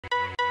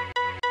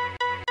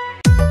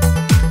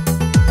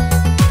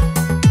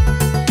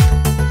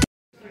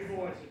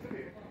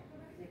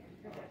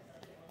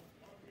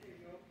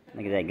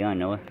Look at that gun,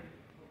 Noah.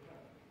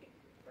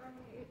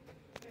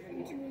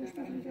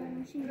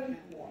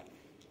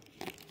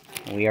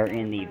 We are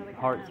in the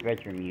Hart's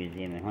Veteran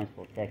Museum in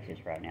Huntsville, Texas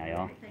right now,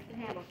 y'all.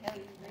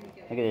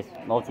 Look at this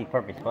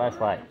multi-purpose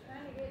flashlight.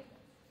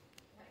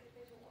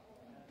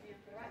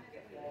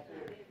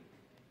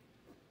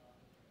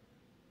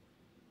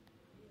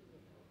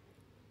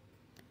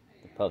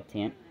 The pup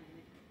tent.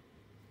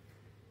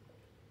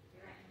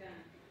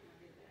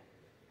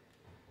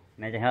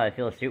 Imagine how it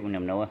feels shooting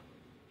them, Noah.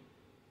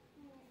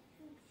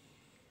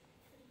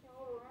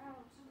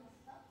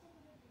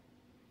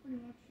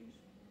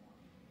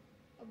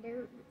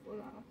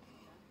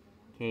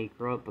 Cake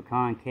rope,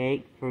 pecan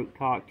cake, fruit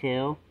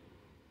cocktail,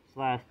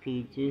 sliced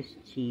peaches,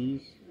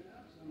 cheese.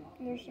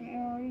 There's some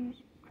MREs.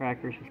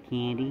 Crackers with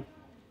candy.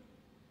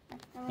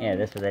 Yeah,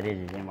 that's what that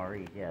is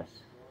MREs, yes.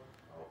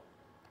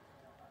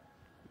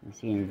 You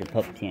see in the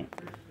pup tent.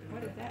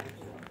 What is that?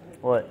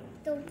 What?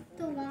 The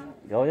one.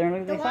 Go there and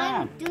look at the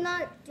sign. Do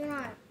not.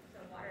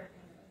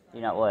 Do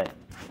not what?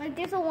 Like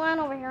there's a line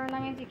over here, and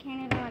that means you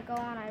can't even like go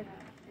on it.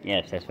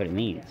 Yes, that's what it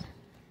means.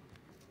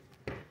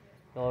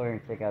 Go over here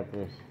and check out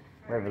this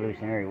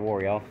Revolutionary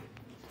War, y'all.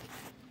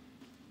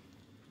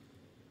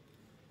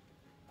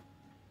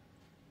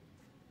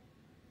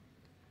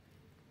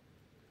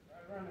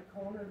 Right around the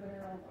corner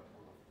there on the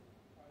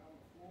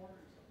floor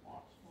is a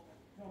box full of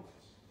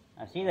helmets.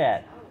 I see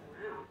that.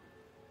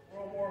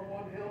 World War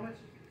I helmets.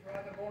 You can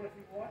try them on if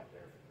you want.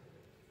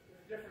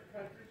 They're different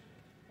countries.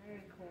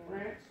 Very cool.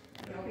 France,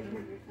 Belgium.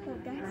 Oh,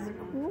 that's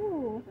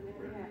cool.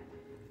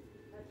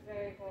 That's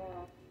very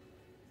cool.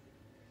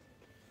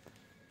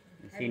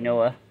 You see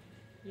Noah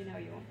You know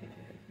you want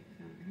pictures of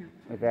pictures on him.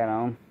 with that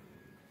on?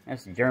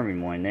 That's the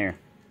German one there.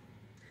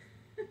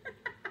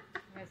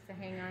 Has to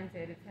hang on to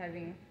it. It's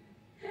heavy.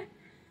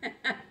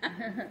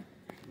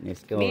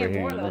 Let's go Me over and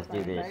here and Warlock let's do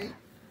on this.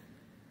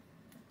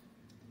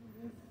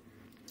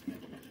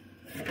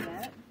 both.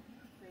 That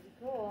pretty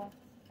cool.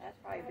 That's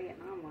probably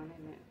Vietnam one,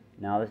 isn't it?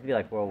 No, this would be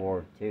like World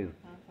War II. Okay.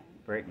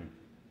 Britain.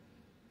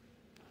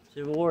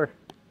 Civil War.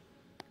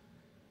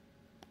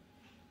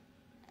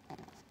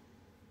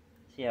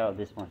 See how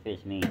this one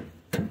fits me.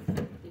 Did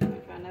you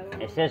want to try another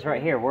one? It says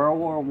right here, World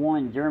War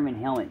I German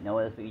helmet. No,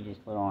 that's what you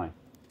just put on.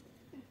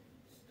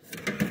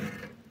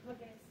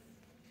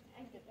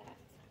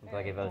 Looks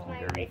like it was in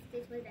Germany.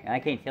 I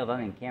can't tell if I'm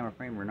in camera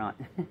frame or not.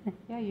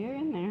 Yeah, you're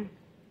in there.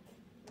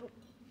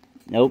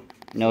 Nope.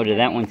 No to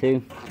that one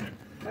too.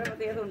 What about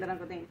the other one that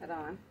Uncle Dean put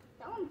on?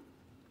 That one.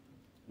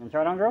 You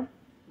try it on, girl?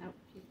 Nope,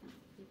 she's not.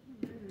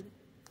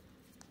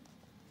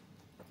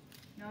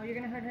 No, you're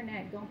gonna hurt her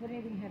neck. Don't put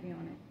anything heavy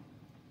on it.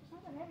 It's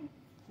not that heavy.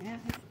 Yeah,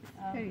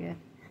 very good.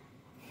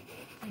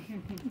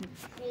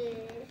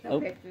 No Oh.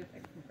 pictures. I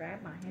can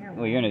grab my hair.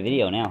 Well, you're in a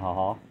video now,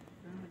 haha. Oh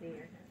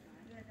dear.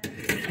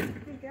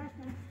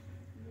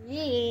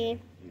 Yeah.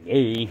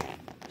 Yay.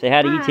 Say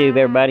hi to YouTube,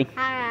 everybody.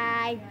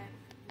 Hi.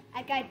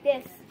 I got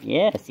this.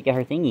 Yes, you got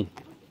her thingy.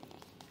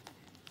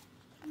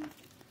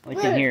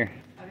 What's in here?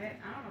 Okay,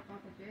 I don't know if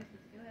Uncle Jess is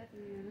still at me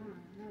or not.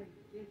 I know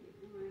he did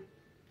get one.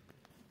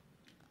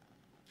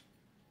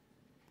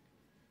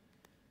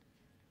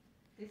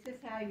 This is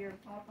how your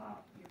papa,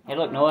 Hey,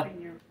 look, Noah.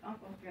 and your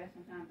uncle's dress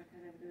sometimes because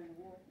they were doing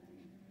the war thing.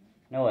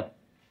 Noah.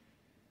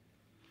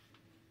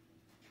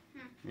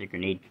 It's a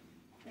grenade.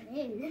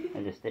 Grenade.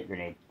 It's a stick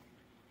grenade.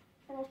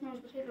 That smells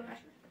potato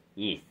masher.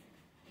 Yes.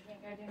 You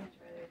can't go do much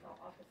further. It's all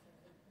offices.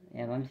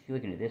 Yeah, but I'm just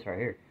looking at this right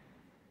here.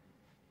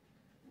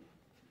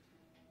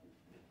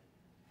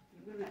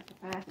 You're not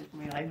surprising for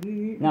me, like.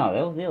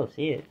 No, they'll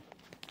see it.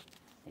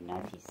 The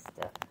Nazi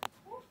stuff.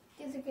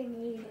 It's a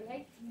grenade.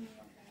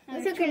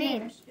 It's a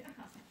grenade.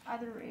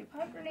 Either a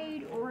pipe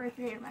grenade or a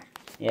potato masher.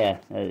 Yeah,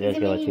 that's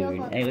a go mini too.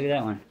 notebook. Hey, look at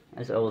that one.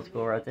 That's old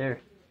school right there.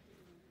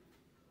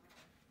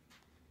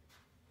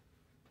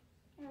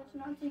 That's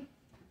Nazi.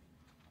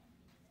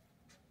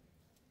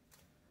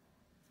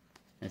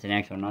 That's an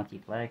actual Nazi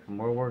flag from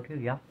World War II,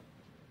 y'all.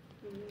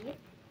 Yep.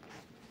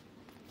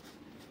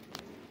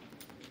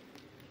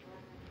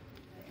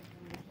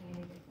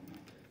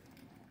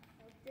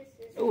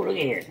 Oh, look at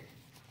here.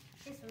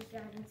 This was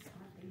done.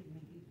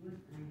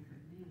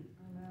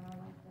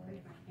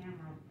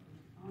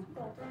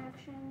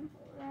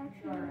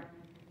 Action.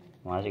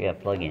 Why's it got a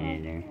plug-in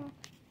in there?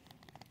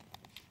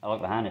 Oh,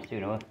 look behind us too,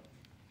 Noah.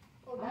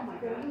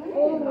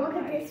 Oh, look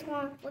at this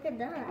one. Look at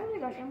that. Oh my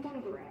gosh, I'm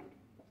going to grab.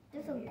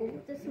 This is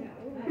gold. This is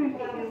gold.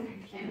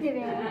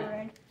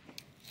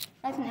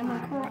 That's an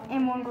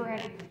M1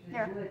 Garand.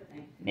 There.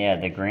 Yeah,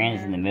 the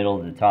Grand's in the middle.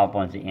 The top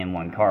one's the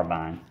M1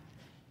 carbine.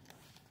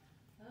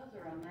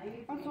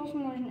 That's also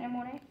there's an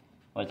M1A.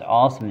 What's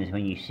awesome is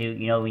when you shoot.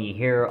 You know, when you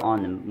hear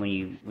on the when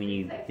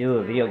you do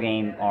a video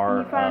game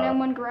or You find an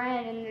M1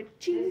 Garand and the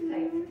cheese.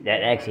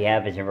 that actually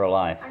happens in real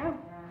life. I know.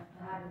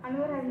 I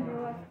know what I can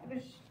do.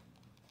 There's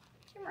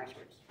two rifles.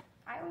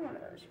 I own one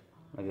of those.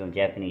 Look at them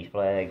Japanese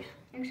flags.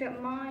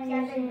 Except mine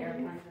is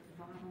in.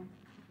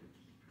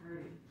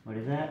 What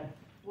is that?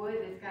 Wood,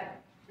 it's got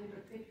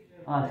different pictures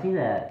of Oh, I see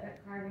that.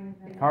 that carving.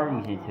 The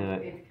carvings into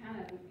it. It's kind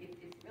of, it's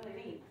really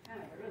neat.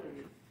 Kind of really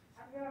neat.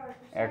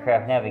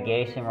 Aircraft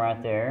navigation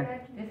right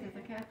there. This is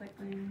a Catholic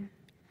thing.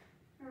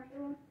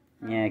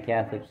 Yeah,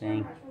 Catholic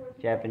thing.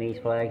 Japanese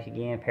flags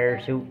again.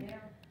 Parachute.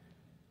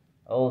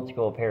 Old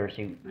school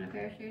parachute. Want a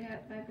parachute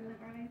hat back in the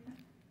garden?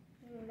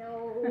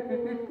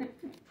 No.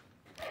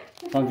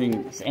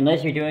 Something,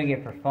 unless you're doing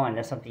it for fun,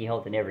 that's something you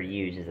hope to never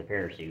use is a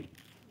parachute.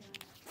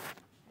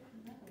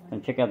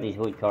 And check out these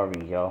wood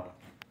carvings, y'all.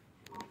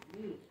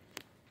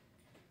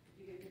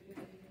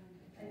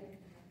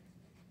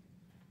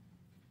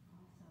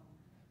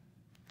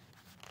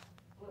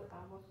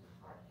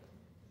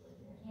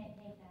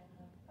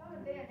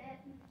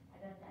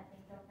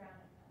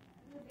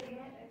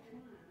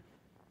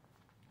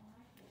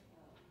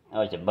 Oh,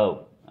 it's a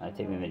boat. I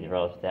took me to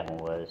realize what that one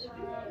was.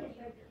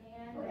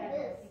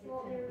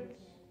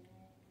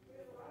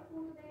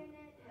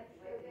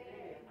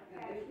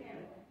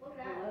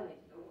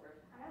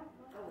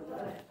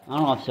 I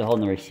don't know if I'm still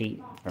holding the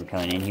receipt from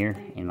coming in here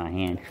in my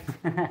hand.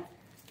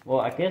 Well,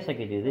 I guess I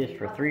could do this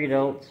for 3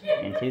 adults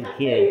and 2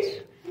 kids.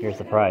 Here's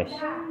the price.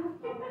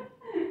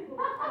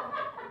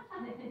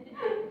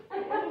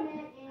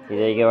 See,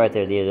 there you go right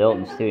there, the adult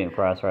and student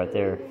price right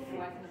there.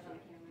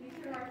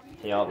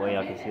 So y'all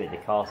can see what the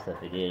cost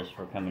of it is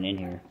for coming in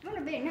here.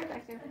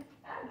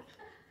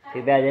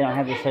 Too bad they don't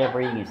have this set up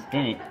where you can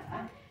spin it.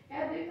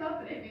 Yeah, do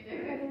something if you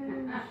do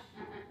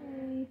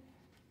it.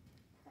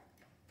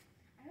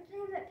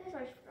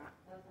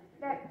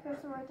 That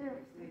person right there.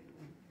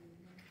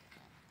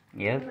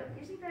 Yep.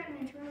 Isn't that an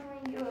internally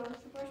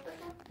support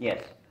system?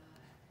 Yes.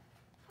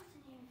 What's the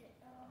name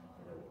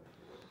of it?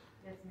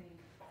 That's me.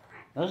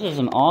 Those are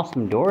some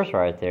awesome doors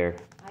right there.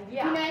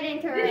 Yeah. Not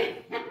intern.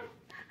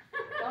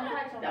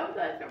 Don't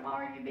touch them,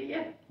 are you, did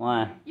you?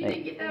 Why? You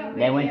didn't get that on They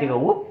video. went to go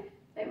whoop.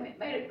 They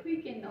made a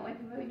creaking noise,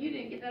 but you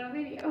didn't get that on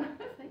video. Want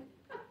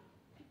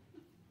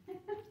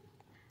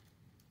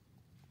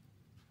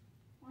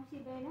to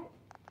see bayonet?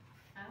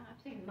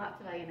 I've seen lots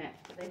of bayonets,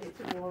 but they did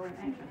Civil War in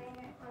action.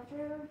 Bayonet right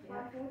there.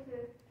 Right there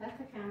too. That's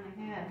the kind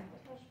they had.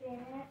 Touch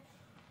bayonet.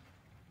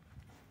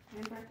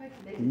 Remember I told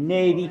you they did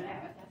Navy. Civil War in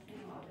action. I've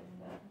seen all this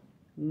stuff.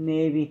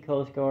 Navy,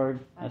 Coast Guard.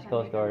 That's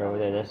Coast Guard over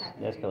there.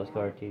 That's Coast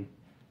Guard too.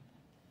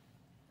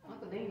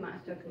 Uncle Dean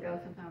might still can go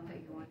sometime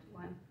take you one to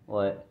one.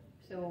 What?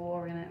 Civil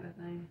War and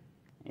everything.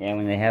 Yeah,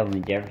 when they have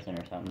them in Jefferson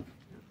or something.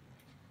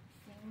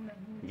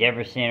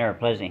 Jefferson or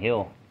Pleasant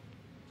Hill.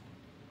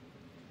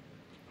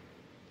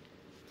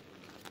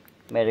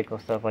 Medical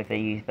stuff like they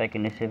used back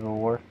in the Civil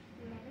War.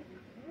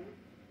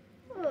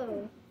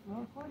 Oh.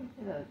 Well, according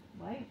to the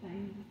way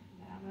thing,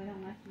 they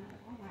don't mess with it.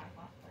 Oh,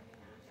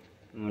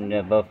 wow, And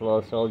the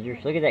Buffalo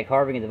Soldiers. Look at that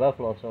carving of the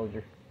Buffalo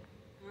Soldier.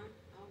 huh?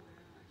 Oh,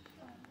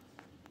 wow.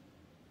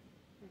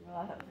 Didn't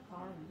realize that was a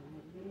carving.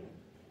 It was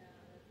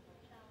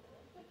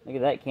Look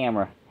at that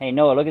camera. Hey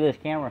Noah, look at this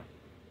camera.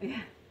 big.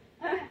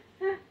 Yeah.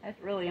 That's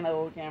really an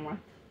old camera.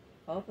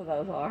 Both of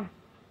those are.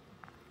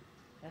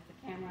 That's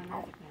a camera and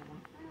that's a camera.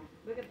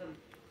 Look at the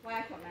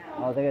flash on that.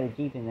 Oh, they got a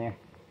Jeep in there.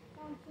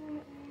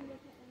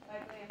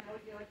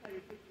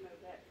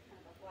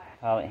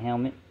 Pilot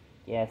helmet,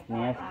 gas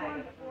mask,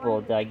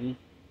 full Dougie.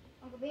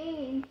 Uncle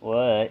Bean.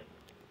 What?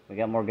 We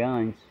got more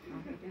guns. Oh,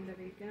 he's into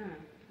these guns.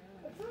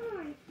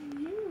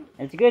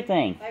 It's a good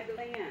thing. Baby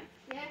Lynn,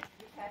 Yeah.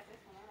 you pass this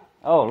one up.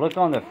 Oh, look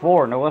on the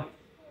floor, Noah.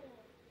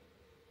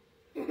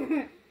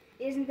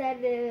 Isn't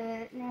that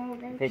the no?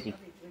 That's, 50.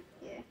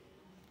 Yeah.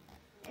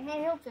 A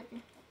handheld 50.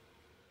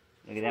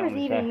 Look at that Who's one.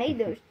 even made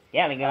those?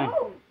 Gatling gun.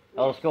 Oh.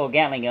 Old school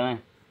Gatling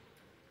gun.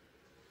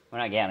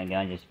 Well, not Gatling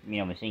gun, just,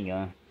 machine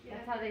gun.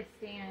 That's how they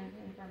stand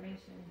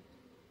information.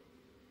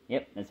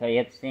 Yep, that's how you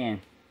have to stand.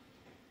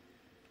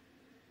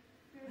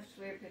 That's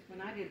weird because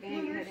when I did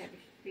band, you had to have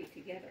your feet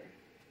together.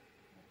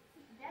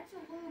 That's a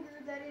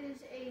Luger. That is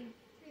a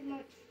pretty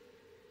much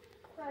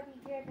crappy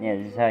Japanese. Yeah,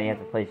 this is how you have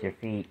to place your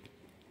feet.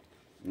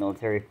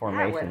 Military That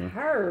formation. would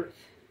hurt.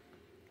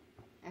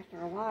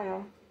 After a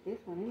while. This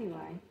one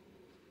anyway.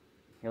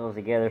 Heels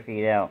together,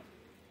 feet out.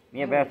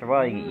 Yeah, but after a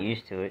while you get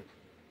used to it.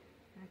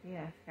 I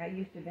guess. Got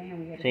used to band.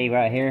 We had to See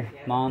right here,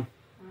 Yeah. Mom?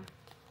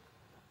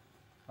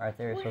 Right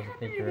there, it What shows a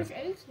happened picture to of.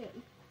 this AK?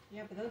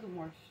 Yeah, but those are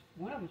more.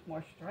 One of them's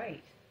more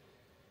straight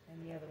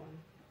than the other one.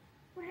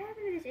 What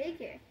happened to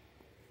this AK?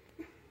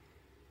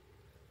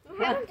 What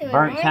happened to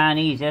Burnt it,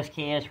 Chinese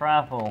SKS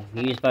rifle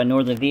used by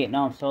Northern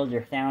Vietnam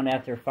soldier found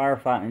after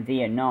firefighting in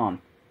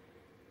Vietnam.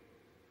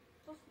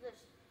 What's this?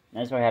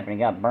 That's what happened. It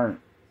got burnt.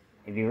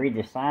 If you read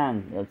the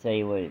sign, they'll tell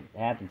you what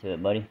happened to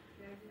it, buddy.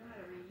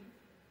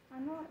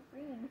 I'm not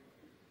reading.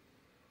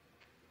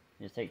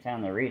 Just take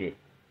time to read it.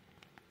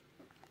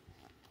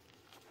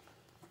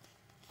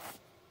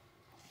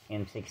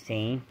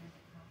 M16.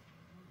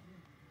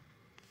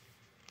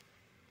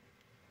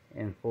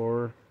 M4.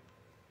 Oh.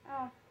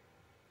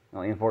 Oh,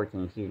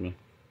 M14, excuse me.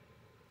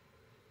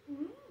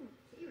 Mm.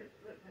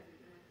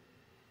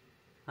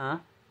 Huh?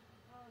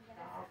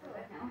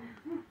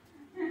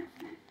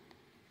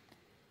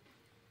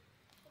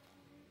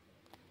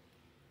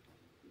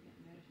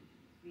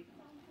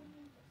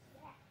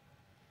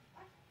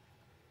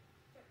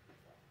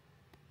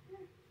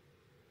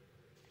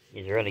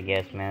 Israeli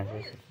gas masks.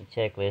 This is the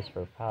checklist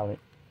for a pilot.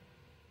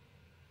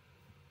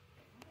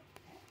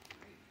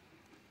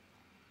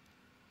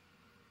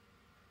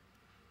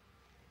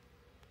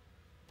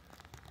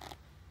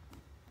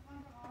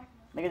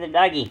 Look at the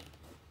doggy.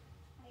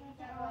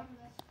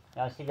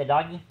 Y'all see the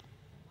doggy?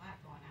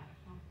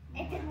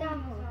 It's a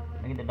dog.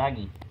 Look at the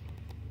doggy.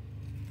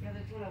 Yeah,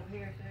 there's one over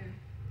here too.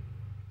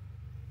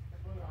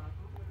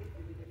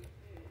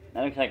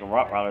 That looks like a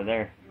Rottweiler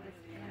there.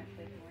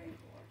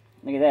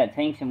 Look at that,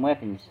 tanks and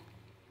weapons.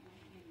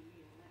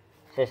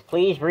 It says,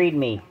 please read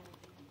me.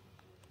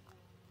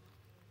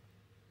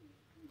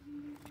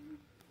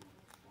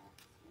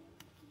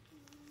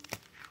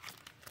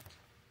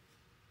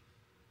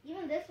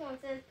 Even this one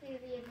says please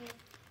read me.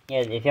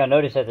 Yeah, if y'all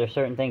notice that there's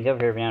certain things over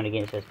here every now and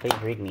again, it says, please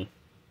read me.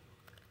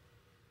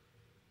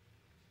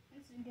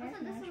 Also,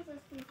 this one says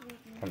please read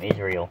me. From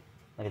Israel.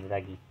 Look at the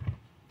doggy.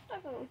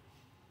 This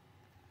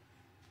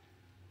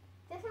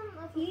one looks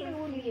like it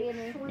would be in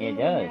Yeah, it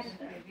does.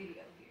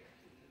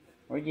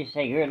 Where'd you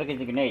say? Here, look at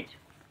the grenades.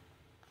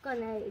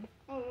 Grenade.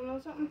 Oh, you know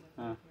something?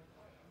 Huh.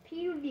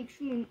 Peter would be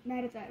extremely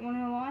mad at that. You wanna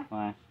know why?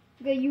 Why?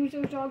 They use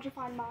those dogs to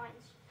find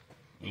mines.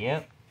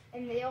 Yep.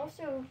 And they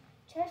also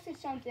tested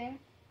something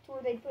to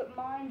where they put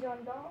mines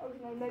on dogs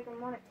and they make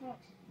them run at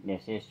tanks.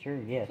 This is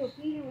true, yes. So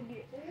Peter would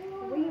get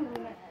extremely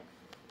mad.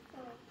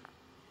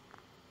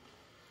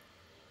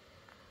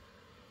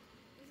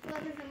 This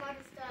one is some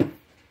other stuff.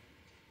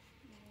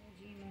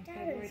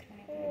 That is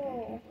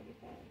cool.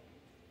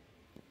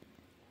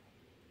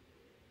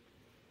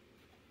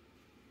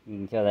 You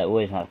can tell that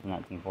wood's not from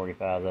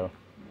 1945, though.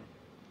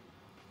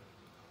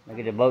 Look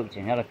at the boats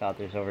and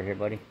helicopters over here,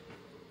 buddy.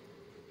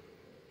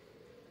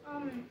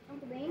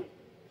 Uncle Bean?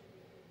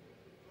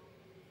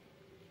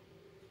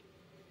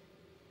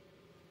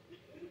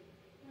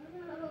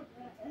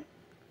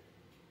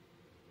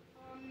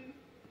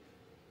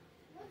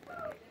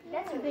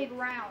 That's a big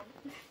round.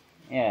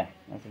 Yeah,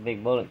 that's a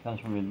big bullet. Comes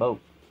from the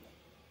boat.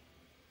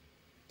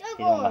 See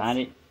the one behind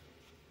it?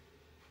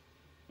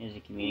 There's a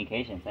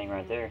communication thing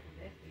right there.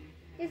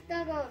 It's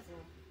Douglas.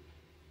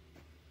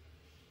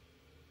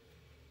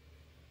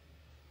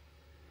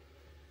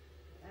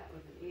 That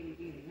was an itty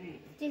bitty man.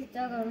 It's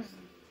Douglas.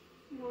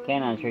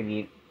 Canine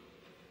tribute.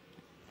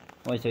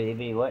 What's the itty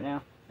bitty what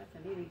now? That's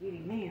an itty bitty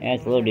man. Yeah,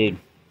 it's a little dude.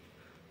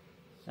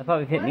 That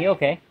probably fit me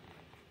okay.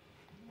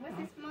 What's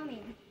this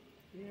money?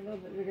 You're a little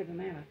bit bigger than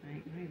that, I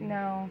think. Maybe.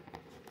 No.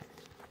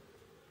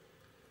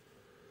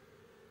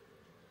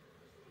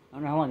 I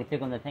don't know how long it took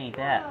them to paint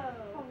that.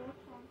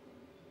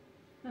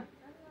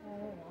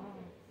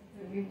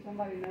 If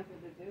somebody knows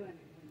what they're doing.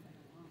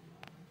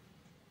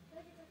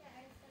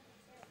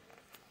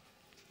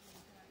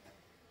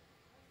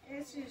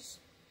 This is.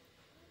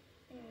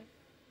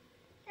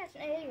 That's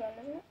an A gun,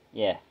 isn't it?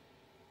 Yeah.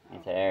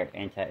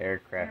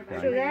 Anti-aircraft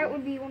So gun. that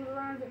would be one of the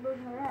rounds that goes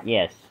in the rack.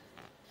 Yes.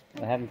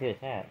 What happened to his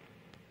hat?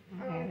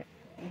 I'll take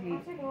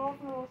it off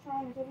and we'll try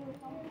and give it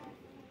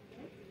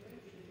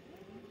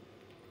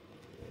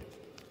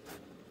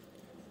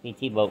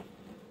a PT boat.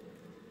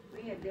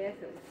 We had this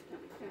that was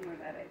similar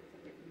to that.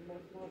 It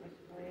was more of a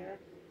square.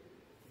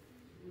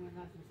 When I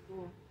was in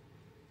school.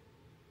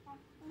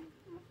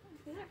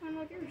 Does that kind of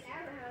like yours?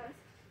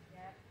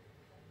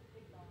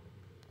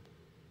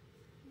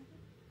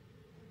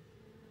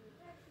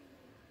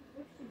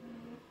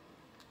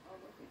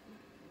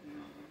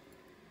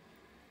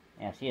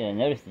 Yeah, see, I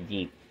noticed the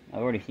Jeep.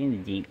 I've already seen the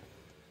Jeep.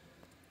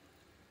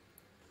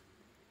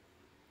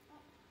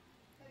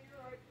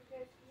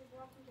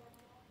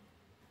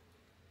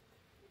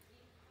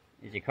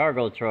 It's a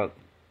cargo truck.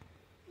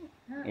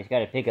 It's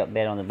got a pickup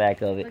bed on the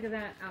back of Look it. at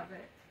that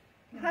outfit.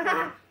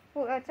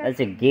 Well, That's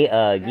a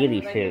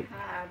ghillie suit.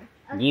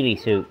 Ghillie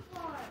suit.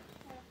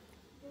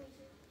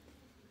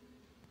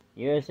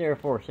 U.S. Air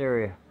Force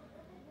area.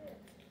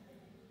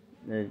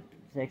 The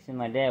section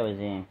my dad was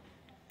in.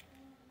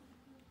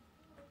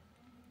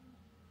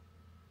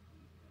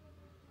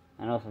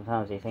 I know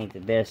sometimes they think the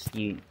best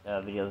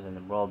videos in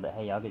the world, but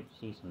hey, y'all get to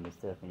see some good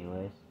stuff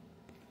anyways.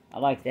 I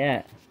like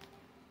that.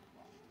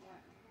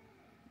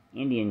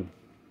 Indian.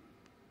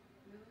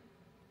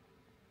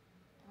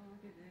 Oh,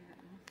 look at that.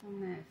 What's on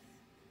this?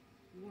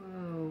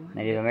 Whoa.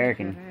 Native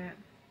American. Look at that.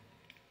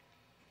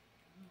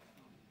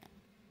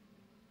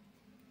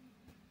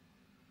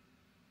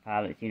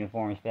 Pilot's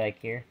uniforms back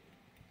here.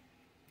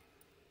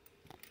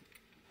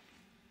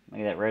 Look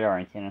at that radar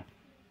antenna.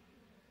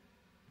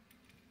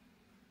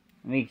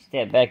 Let me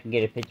step back and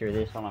get a picture of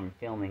this while I'm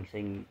filming so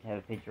you can have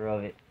a picture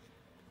of it.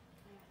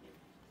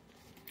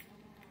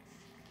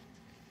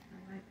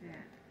 I like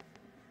that.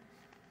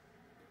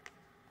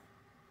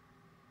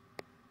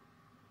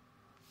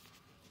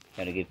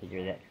 Got a good picture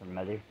of that from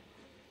Mother.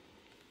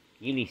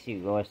 Ghillie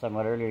suit, what I was talking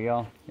about earlier,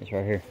 y'all. It's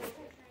right here.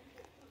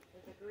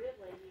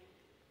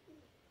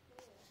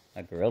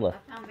 A gorilla.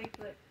 I found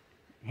Bigfoot.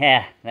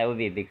 Yeah, that would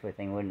be a Bigfoot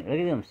thing, wouldn't it? Look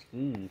at them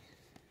skis.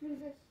 What is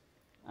this?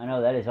 I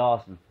know, that is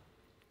awesome.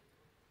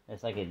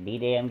 That's like a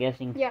D-Day, I'm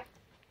guessing? Yeah.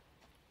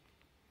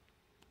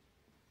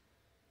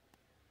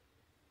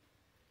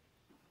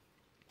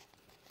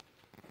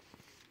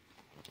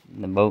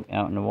 The boat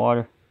out in the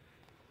water.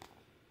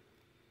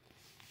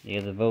 The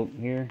other boat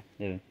here.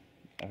 I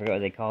forgot what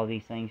they call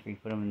these things where you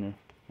put them in the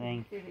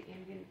thing. See the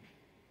Indian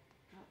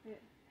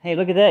outfit? Hey,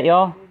 look at that,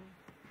 y'all.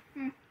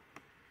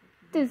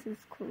 This is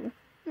cool.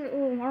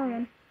 Oh,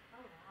 Marvin.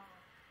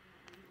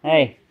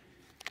 Hey.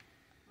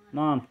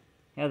 Mom.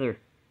 Heather.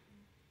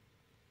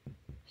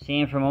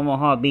 Sam from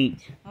Omaha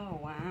Beach. Oh,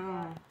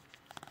 wow.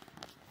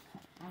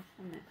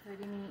 Awesome. That's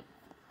pretty neat.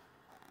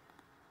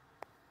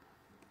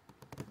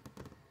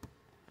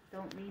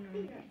 Don't lean on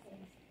it.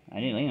 I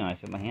didn't lean on it. I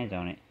put my hands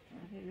on it.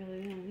 I didn't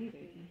really know either.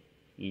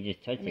 You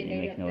just touch it and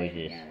it makes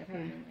noises. Yeah, they're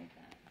probably like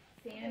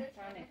that. Sand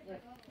from it, look.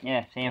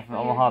 Yeah, Sam from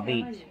Omaha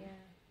Beach.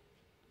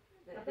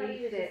 The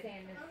beach that,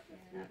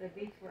 no, the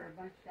beach where a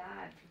bunch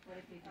died before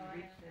they could even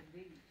reach the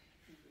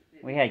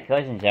beach. We had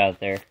cousins out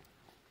there.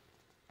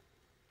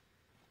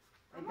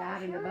 They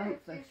died in the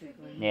boats,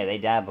 basically. Yeah, they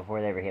died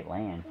before they ever hit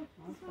land.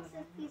 I'm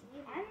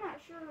not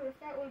sure if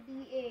that would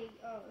be a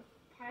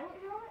pilot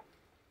helmet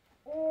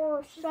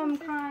or some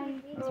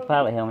kind It's of... a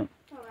pilot helmet.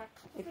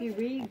 If you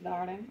read,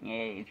 darling. Yeah,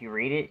 if you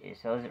read it, it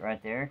shows it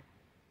right there.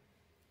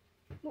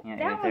 Well, Yeah,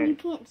 that right one there. you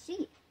can't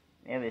see.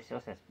 Yeah, but it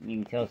still says, you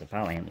can tell it's a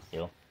pilot helmet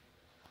still.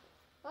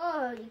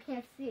 Oh, you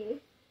can't see.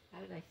 How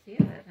did I see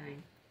that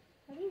thing?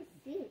 How do you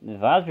see it? The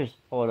visor's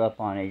pulled up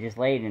on it, just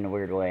laid in a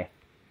weird way.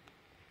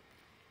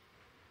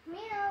 Meow,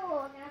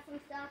 got some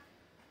stuff.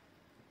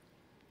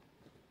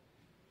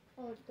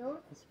 Oh, those?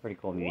 It's a pretty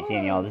cool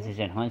museum, y'all. This is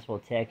in Huntsville,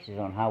 Texas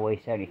on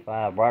Highway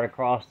 75. Right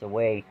across the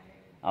way,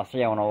 I'll show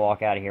you when I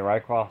walk out of here. Right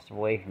across the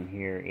way from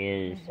here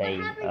is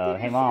a,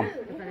 hey Mom,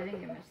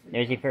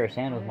 there's your pair of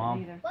sandals,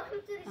 Mom. What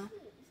happened to the shoes?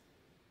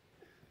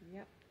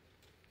 Yep.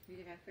 You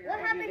just gotta figure What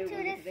out happened what to you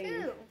do the with these.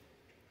 shoe?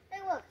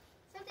 Hey, look.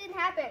 Something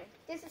happened.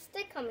 There's a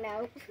stick coming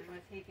out.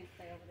 Unless he can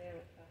stay over there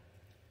with the...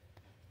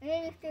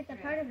 Maybe it's just a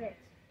part of it.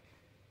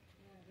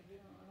 Yeah, but we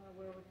don't know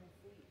where we're gonna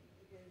sleep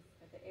because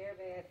at the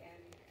airbed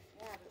and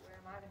yeah, but where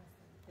am I gonna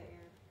sleep?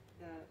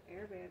 The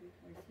airbed.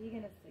 Where's he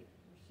gonna sleep?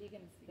 Where's she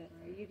gonna sleep?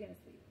 Where are you gonna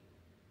sleep?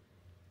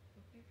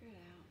 We'll figure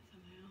it out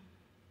somehow.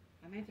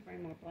 I meant to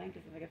bring more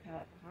blankets if I could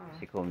pallet the car.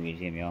 It's a cool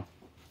museum, y'all.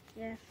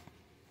 Yes.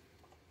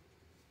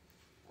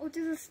 Oh,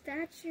 there's a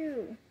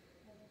statue.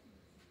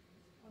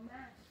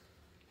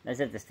 That's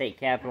at the state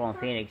capitol in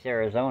Phoenix,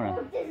 Arizona.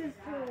 Oh, this is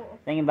cool.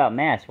 Thinking about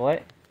mass,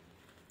 what?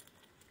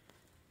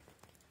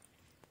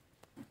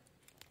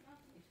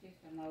 It's just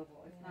a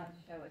mobile. It's not a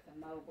show, it's a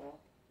mobile.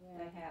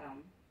 They had them.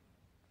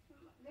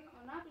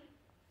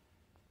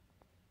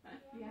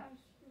 Yeah.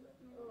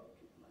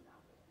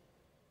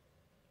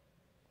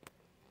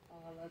 Oh,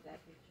 I love that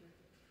picture.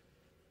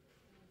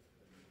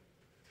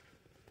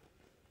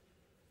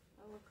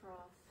 Oh,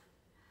 across.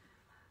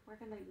 Where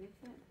can they miss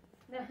it?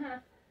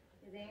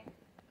 Is there?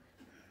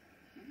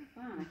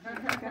 Fine, I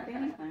can't pick up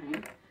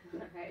anything.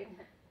 Right.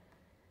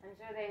 I'm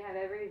sure they have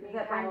everything. Does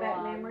that bring back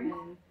cataloged memories?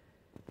 and-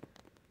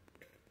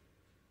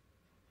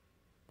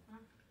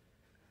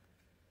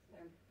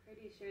 I'm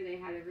pretty sure they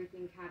have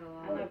everything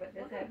cataloged. I know, but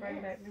does that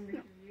bring back memories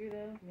for you,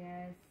 though?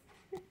 Yes.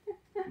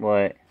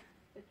 What?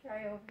 The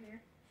tray over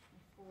here?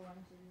 School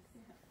lunches.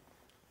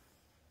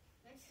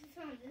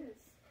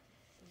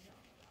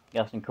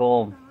 Got some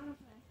cool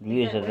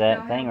views of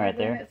that thing right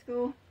there. At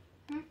school?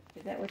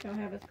 Is that what y'all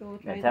have at school?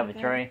 Let's have a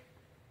tray.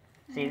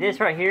 See, this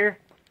right here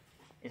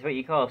is what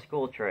you call a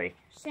school tray.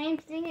 Same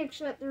thing,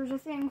 except there's a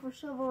thing for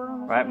silverware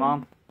on the Right, side.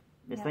 Mom?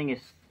 This Yeah. thing is,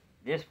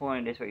 this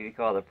one is what you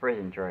call the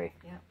prison tray.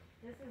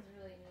 This is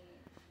really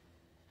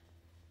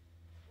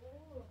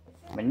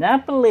neat.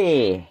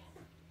 Monopoly!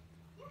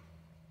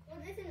 Well,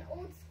 this is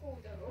old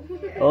school,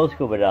 though. Old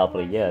school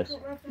Monopoly, yes.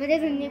 But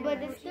isn't it? But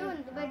it's still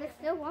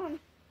one.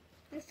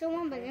 It's still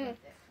one, but yeah.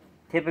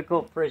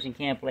 Typical prison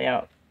camp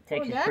layout.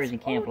 Texas prison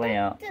camp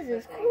layout. This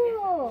is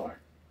cool.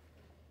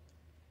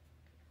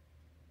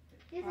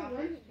 This is Oh, one.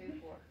 there's two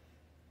forks.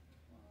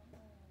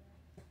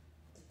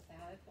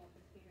 Salad fork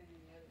is bigger than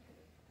the other because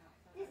it's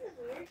outside. This is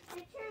weird.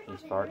 The chair He's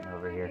doesn't farting go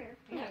over here.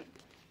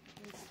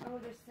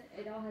 Oh,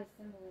 it all has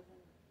symbolism.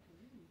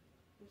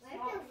 There's Why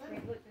salt. does it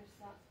look- Look, there's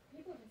salt.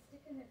 People have been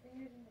sticking their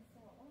fingers in the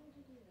salt. Why would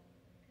you do that?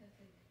 Because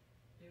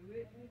they Do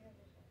it.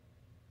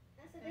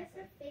 That's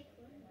a fake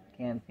one.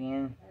 Camp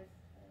Finn.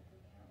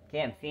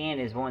 Camp Finn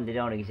is one that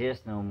don't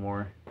exist no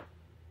more.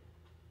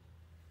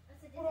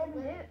 That's a different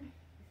one.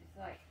 It's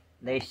like,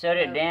 They shut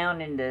it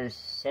down in the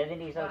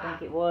 70s, I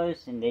think it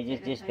was, and they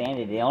just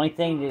disbanded it. The only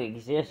thing that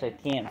exists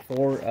at Camp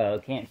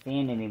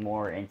Finn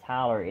anymore in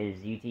Tyler is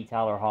UT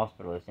Tyler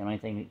Hospital. It's the only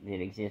thing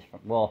that exists.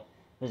 Well,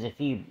 there's a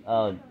few,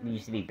 there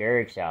used to be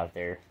barracks out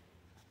there.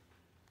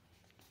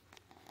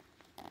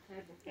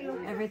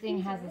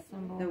 Everything has a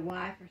symbol. the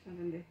wife or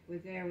something that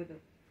was there with the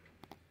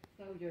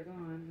soldier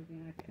gone. Would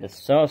be like The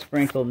salt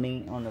sprinkled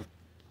meat on the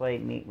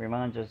plate meat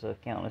reminds us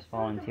of countless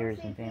fallen tears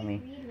and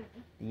family.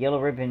 The yellow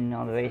ribbon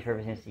on the base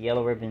represents the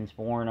yellow ribbons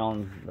worn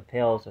on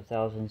lapels of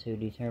thousands who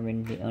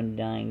determined the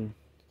undying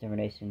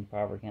determination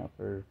proper count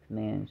for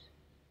commands.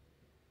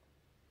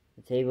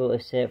 The table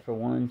is set for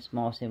one,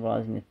 small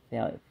symbolizing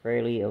the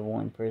frailty of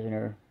one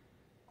prisoner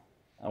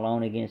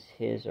alone against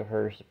his or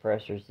her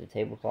suppressors. The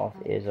tablecloth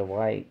is a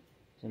white,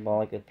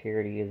 symbolic of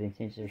purity of the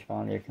intention to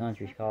respond to their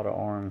country's call to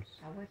arms.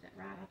 I wasn't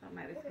right. I thought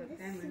maybe it was a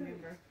family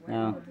member.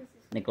 No.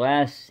 The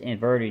glass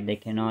inverted, they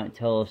cannot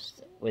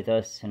toast with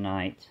us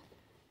tonight.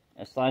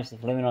 A slice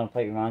of lemon on a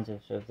plate reminds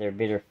us of their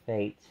bitter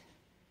fate.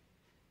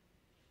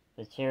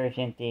 The chair is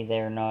empty, they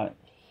are not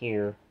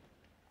here.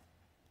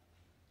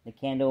 The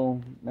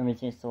candle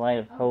represents the light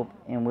of hope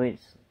in which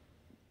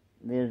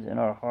lives in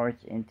our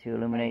hearts, and to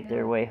illuminate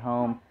their way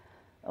home,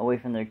 away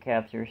from their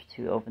captors,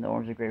 to open the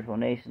arms of a grateful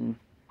nation.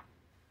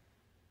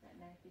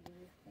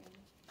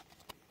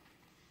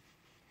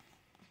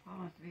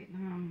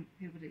 Vietnam,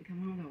 people didn't come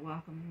home to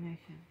welcome the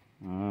nation.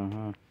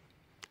 Mm-hmm.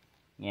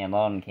 Yeah, a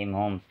lot of them came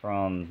home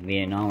from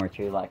Vietnam were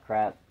treated like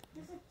crap.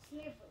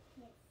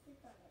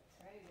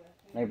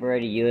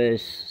 Liberated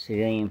U.S.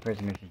 civilian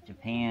prisoners in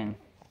Japan.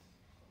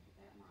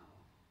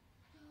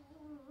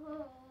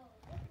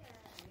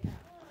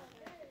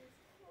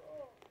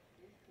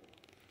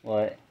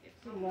 What?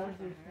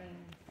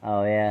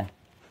 Oh, yeah.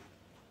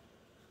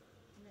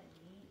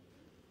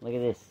 Look at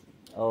this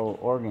old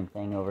organ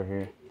thing over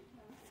here.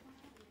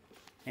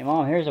 Hey,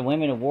 Mom, here's a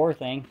Women of War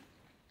thing.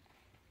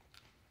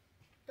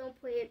 Don't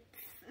play it.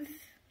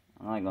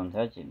 I'm not going to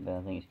touch it, but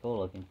I think it's cool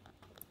looking.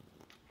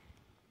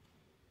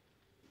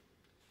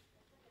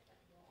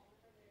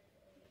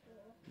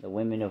 The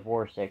Women of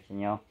War section,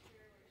 y'all.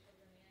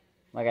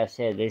 Like I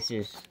said, this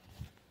is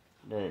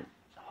the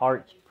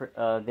Hart's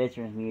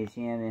Veterans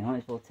Museum in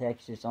Huntsville,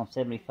 Texas, on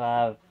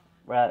 75,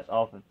 right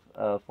off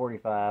of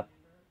 45,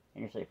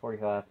 Interstate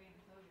 45.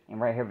 And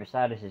right here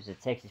beside us is the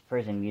Texas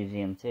Prison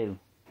Museum, too.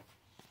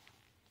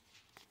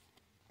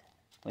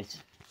 Which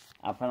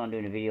I'll plan on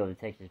doing a video of the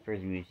Texas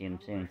Prison Museum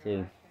soon,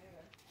 too.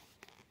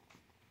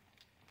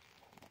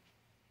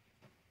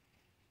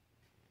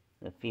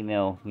 The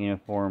female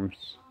uniforms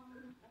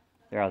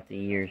throughout the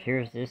years.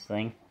 Here's this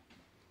thing.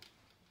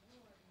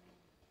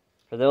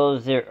 For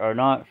those that are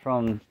not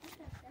from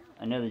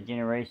another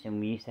generation,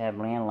 we used to have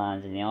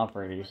landlines in the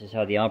operator. This is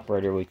how the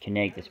operator would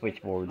connect the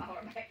switchboard.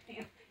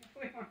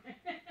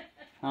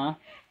 Huh?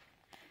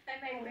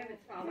 They made women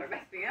smaller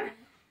back then.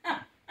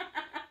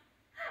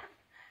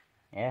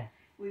 Yeah.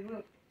 We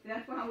looked.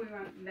 That's why we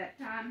were in that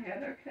time,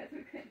 Heather, because we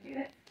couldn't get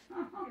it.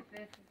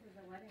 This is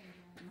a wedding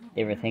gown.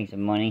 Different things of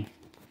money.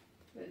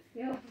 But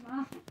still,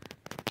 Mom.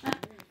 That's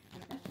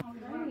why we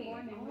weren't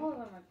going in. All of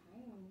them are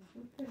tiny.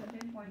 We could have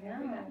been going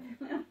every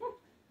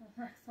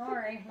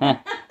Sorry. Huh.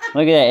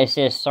 Look at that. It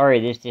says, sorry,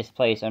 this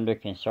place is under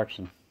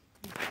construction.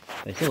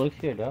 But it still looks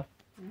good, though.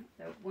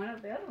 So one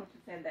of the other ones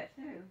said that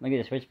too. Look at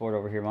the switchboard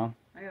over here, Mom.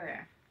 Look at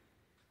there.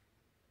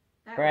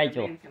 That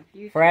Fragile. would have been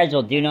confusing.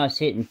 Fragile. Do not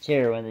sit in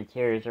chair when the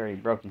chair is already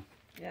broken.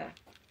 Yeah.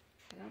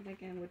 I don't think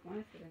anyone would want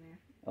to sit in there.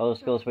 Old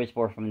school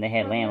switchboard from when they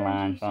had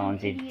landline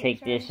phones. They'd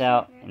take this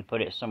out and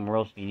put it somewhere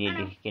else if you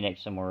needed to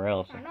connect somewhere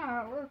else. I know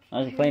how it works. I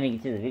was explaining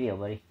it to the video,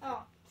 buddy.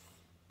 Oh.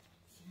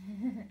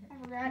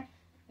 I forgot.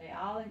 They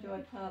all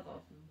enjoyed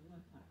puzzles.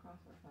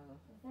 Crossword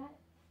puzzles.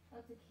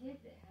 That's a kid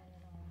that had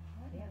it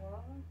on. Yeah.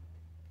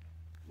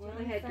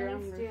 Willie had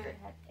drum Stewart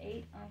had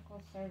 8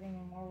 uncles serving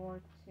in World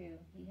War II.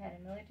 He had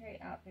a military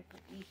outfit for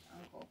each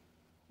uncle.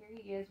 Here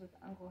he is with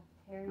Uncle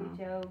Harry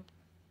Joe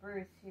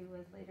Bruce, who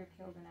was later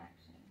killed in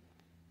action.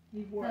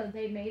 He wore So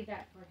they made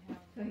that for him.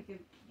 so he could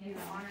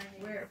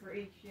wear it for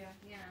each, yeah.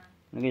 Yeah.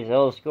 Look at this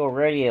old school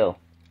radio.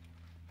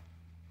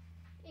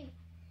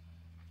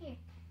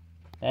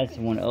 That's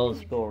one old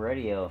school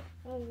radio.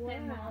 Oh, wow.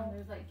 And Mom,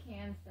 there's like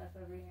canned stuff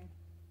over here.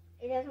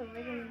 It doesn't work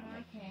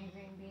anymore. Canned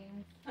green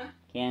beans.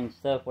 Canned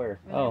stuff where?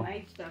 Well, Oh, they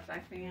made stuff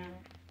back then.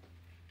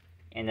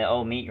 and the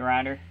old meat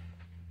grinder.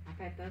 I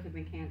bet those have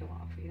been candle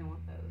off. You don't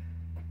want those.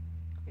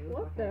 They look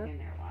What like the? they've been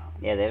there a while.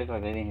 Yeah, they look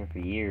like they've been here for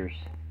years.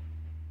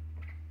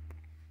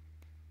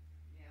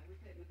 Yeah, we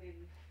couldn't have been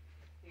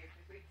here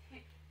if we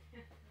can't.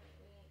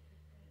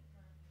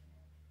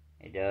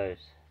 It does.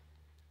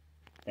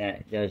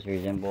 That does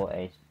resemble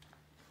a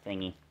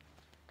thingy.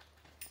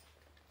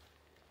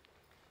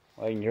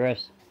 Wedding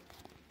dress.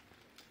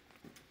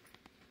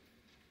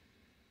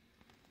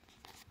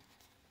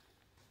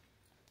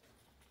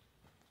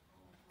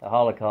 The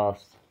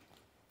Holocaust.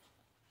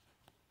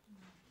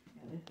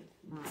 Yeah, this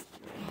is not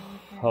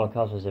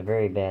Holocaust was a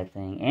very bad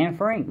thing. Anne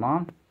Frank,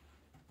 Mom.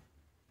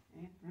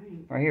 Anne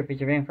Frank. Right here,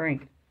 picture of Anne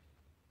Frank.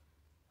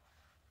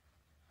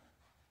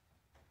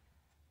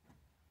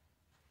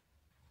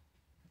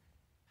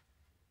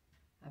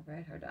 I've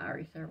read her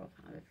diary several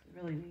times. It's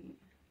really neat.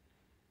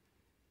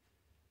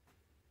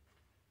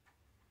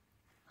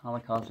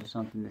 Holocaust is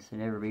something that should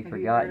never be Have you heard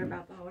forgotten.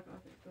 about the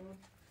Holocaust at school?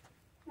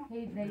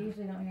 They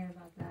usually don't hear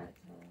about that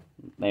till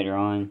Later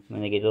on,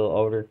 when they get a little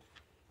older.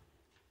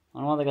 I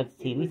don't know why they got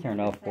the It was TV turned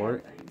a off for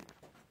sad it. thing.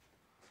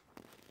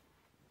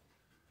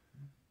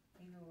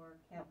 People were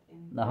kept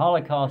in. The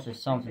Holocaust is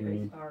Basically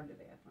something. starved to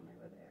death when they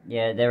were there.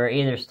 Yeah, they were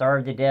either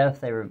starved to death,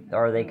 they were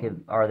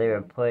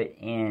put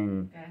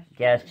in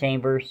gas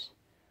chambers.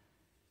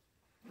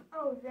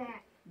 Oh,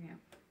 that.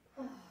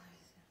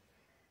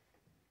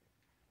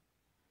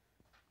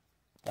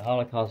 The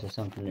Holocaust is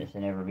something that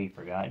should never be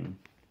forgotten.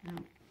 No.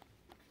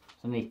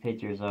 Some of these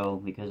pictures,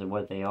 though, because of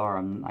what they are,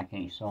 I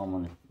can't show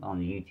them on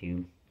the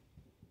YouTube.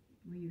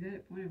 Well, you got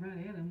it pointed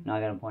right at them. No, I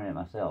got them pointed at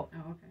myself.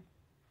 Oh, okay.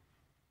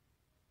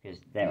 Because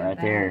that Yeah, right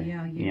that, there,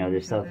 yeah, you know,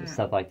 there's show that.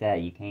 stuff like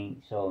that you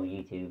can't show on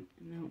YouTube.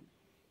 No.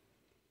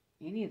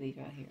 Any of these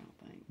right here, I don't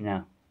think.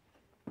 No.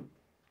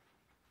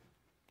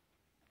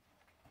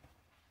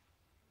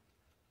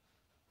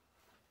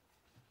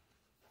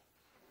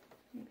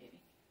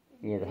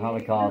 Yeah, the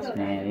Holocaust,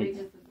 man,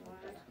 it's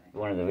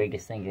one of the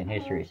biggest things in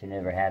history. It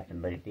never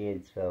happened, but it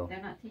did, so.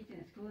 They're not teaching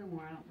at school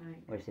anymore, I don't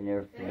think. Wish they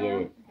never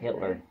forget it.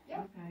 Hitler.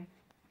 Okay.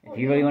 If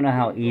you really want to know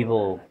how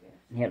evil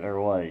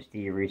Hitler was, do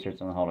your research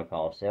on the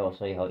Holocaust. They will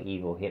show you how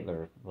evil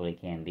Hitler really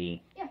can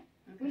be.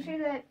 We say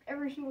that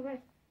every single day.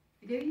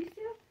 Do you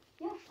still?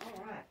 Yeah.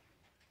 All right.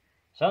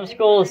 Some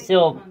schools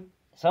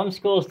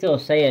still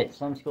say it.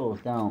 Some schools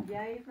don't.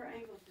 Yay for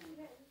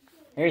Anglican.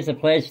 Here's the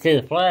pledge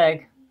to the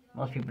flag.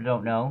 Most people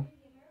don't know.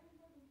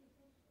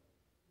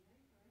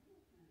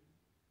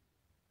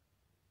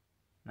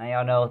 Now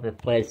y'all know the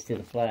pledge to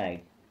the flag,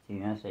 to the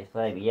United States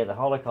flag. But yeah, the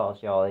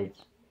Holocaust, y'all,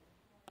 it's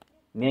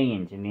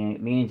millions and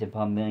millions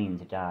upon millions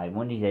have died.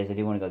 One of these days, I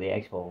do want to go to the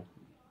Expo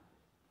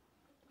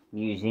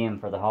Museum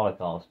for the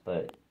Holocaust,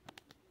 but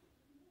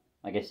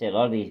like I said, a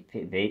lot of these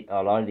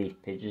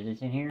pictures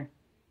that's in here,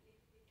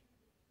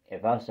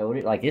 if I sold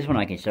it, like this one,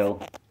 I can show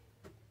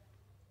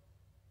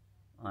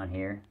on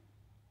here.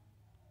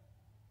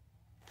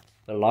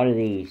 But a lot of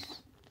these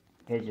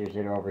pictures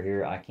that are over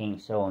here, I can't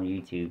show on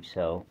YouTube,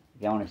 so.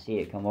 If y'all want to see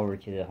it, come over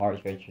to the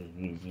Hearts Veterans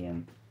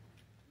Museum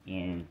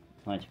in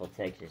Huntsville,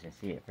 Texas, and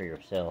see it for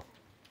yourself.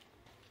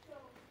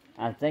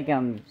 I think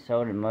I'm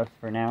sold enough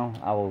for now.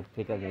 I will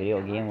pick up the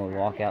video again. We'll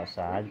walk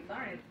outside.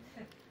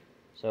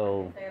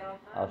 So,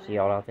 I'll see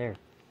y'all out there.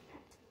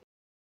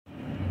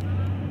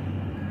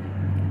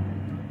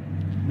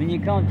 When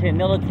you come to a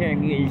military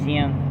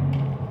museum,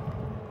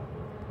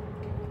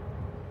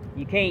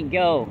 you can't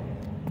go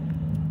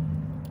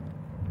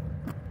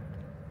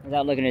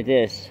without looking at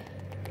this.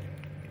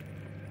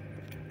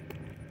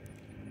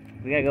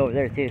 We gotta go over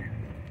there too.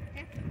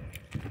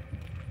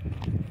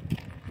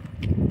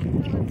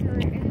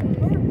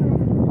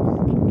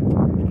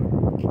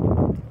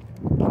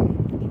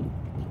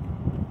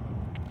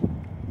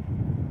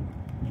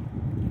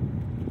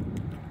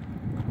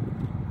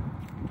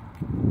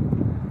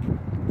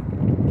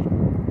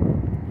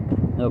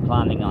 No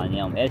climbing on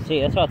them. That's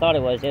what I thought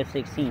it was,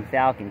 F-16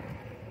 Falcon.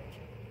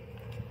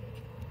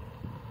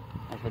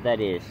 That's what that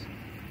is.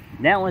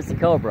 That one's the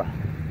Cobra.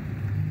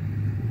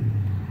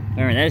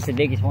 Remember, that's the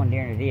biggest one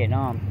during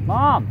Vietnam.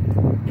 Mom!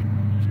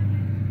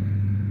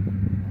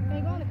 Can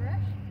I go in the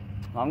brush?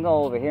 I'm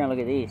going over here and look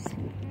at these.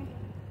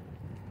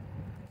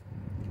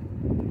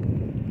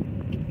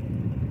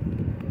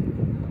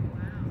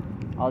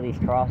 All these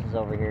crosses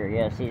over here.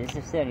 Yeah, see, this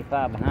is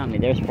 75 behind me.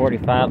 There's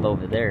 45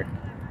 over there.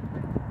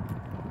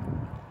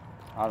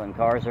 All them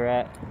cars are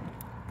at.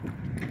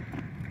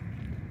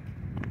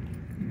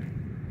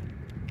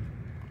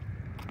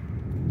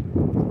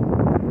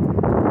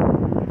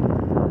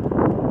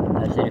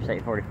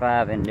 Interstate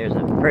 45, and there's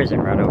a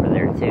prison right over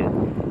there too,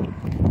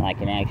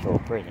 like an actual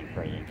prison.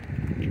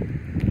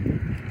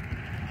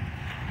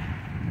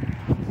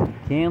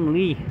 Cam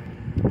Lee.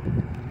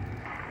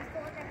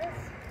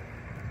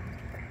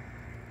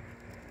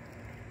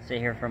 Sit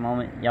here for a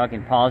moment. Y'all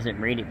can pause it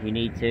and read it if you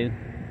need to.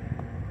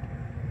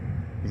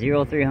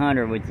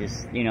 0300, which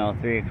is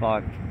 3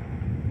 o'clock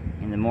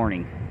in the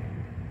morning.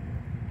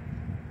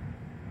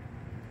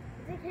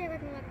 Is it okay if I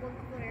can like one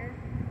foot air?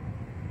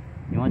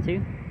 You want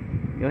to?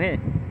 Go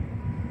ahead.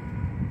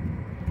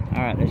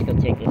 Alright, let's go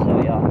check this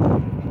out,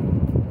 y'all.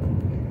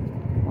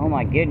 Oh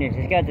my goodness,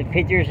 it's got the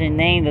pictures and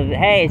name of the...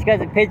 Hey, it's got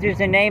the pictures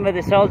and name of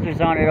the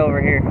soldiers on it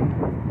over here.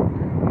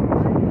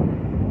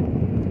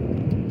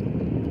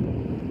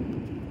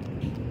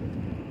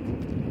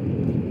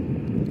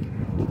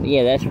 But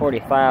yeah, that's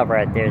 45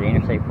 right there, the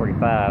Interstate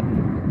 45.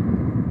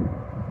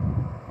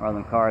 Where all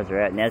them cars are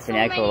at, and that's an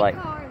actual, like,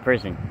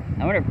 prison.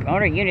 I wonder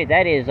what unit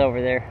that is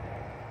over there.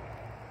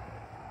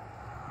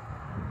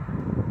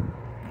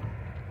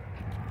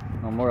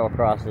 Memorial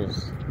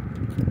crosses.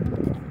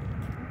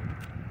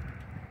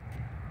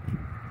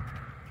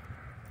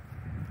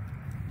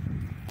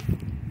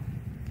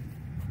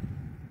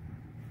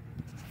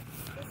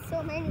 There's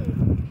so many.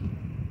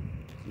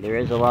 There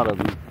is a lot of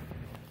them.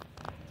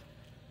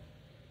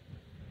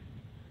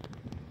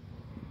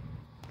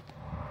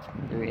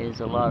 There is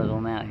a lot of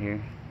them out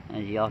here,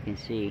 as y'all can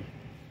see.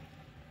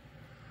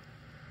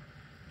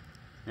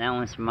 That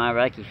one's from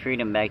Iraqi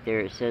Freedom back there.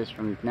 It says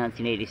from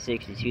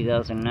 1986 to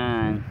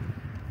 2009.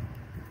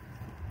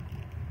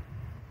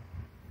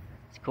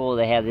 It's cool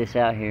they have this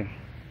out here.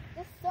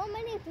 There's so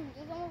many things.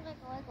 There's almost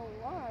like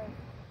a lot.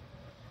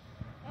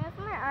 Yeah, that's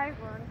my eyes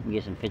run.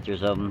 Get some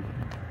pictures of them.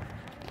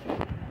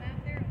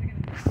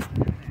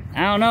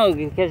 I don't know,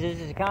 because this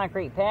is a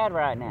concrete pad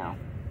right now.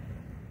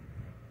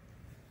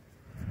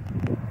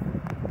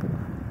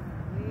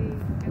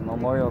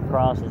 Memorial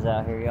crosses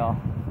out here, y'all.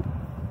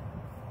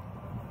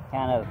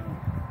 Kind of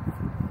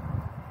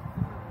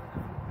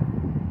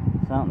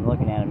something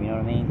looking at them, you know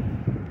what I mean?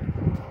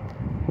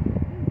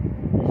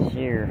 The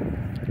sheer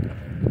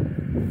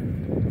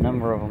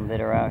number of them that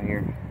are out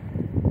here.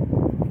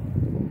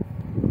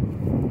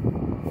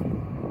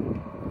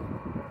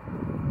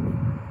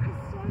 There's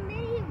so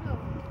many of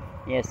them.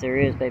 Yes, there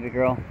is, baby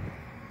girl.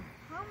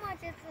 How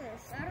much is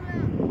this? I don't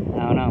know. I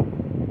don't know.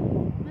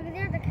 Look at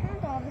there to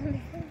count all of them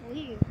before we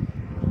leave.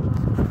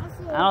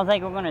 Also, I don't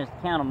think we're going to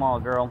count them all,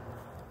 girl.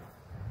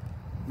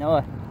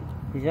 Noah,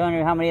 he's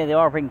wondering how many there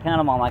are if we can count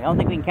them all. I'm like, I don't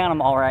think we can count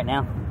them all right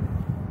now.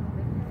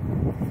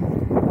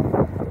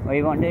 What do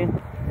you want to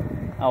do?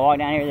 I'll walk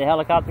down here to the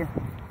helicopter.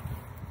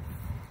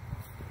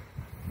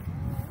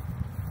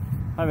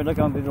 Probably look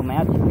on Google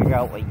Maps and figure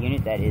out what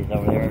unit that is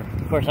over there.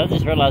 Of course, I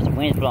just realized the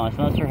wind's blowing,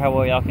 so I'm not sure how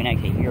well y'all can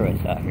actually hear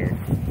us out here.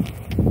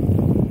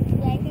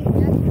 yeah, I think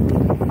that's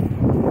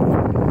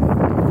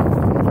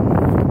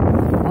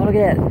Oh, look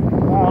at that.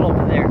 All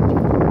over there.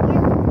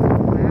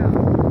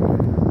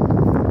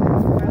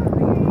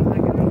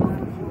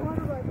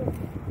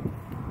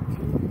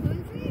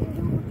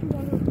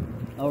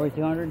 Over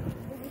 200?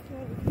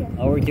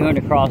 Over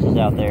 200 crosses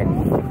out there.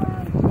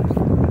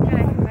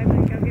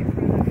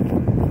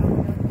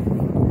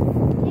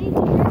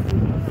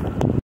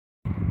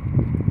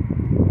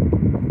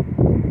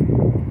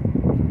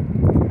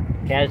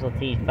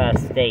 Casualties by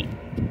state.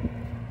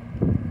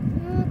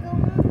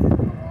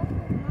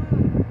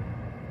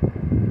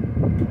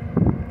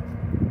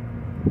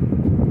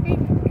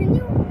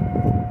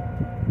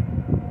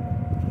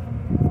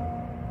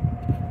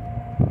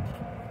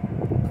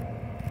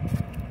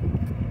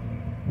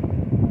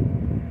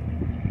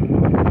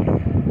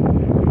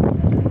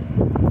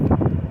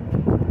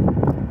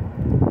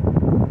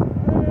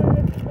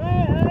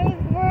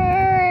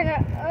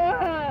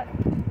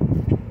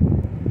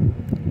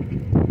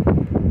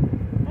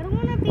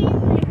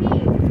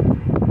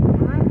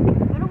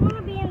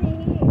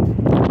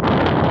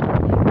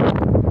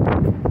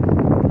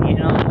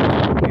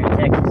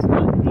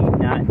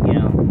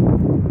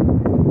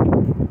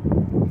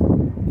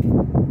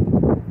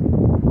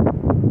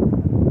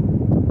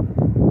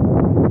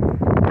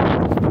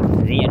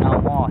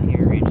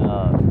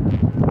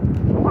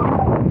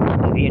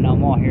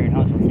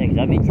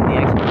 I've been to the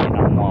actual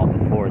Vietnam Wall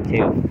before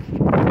too.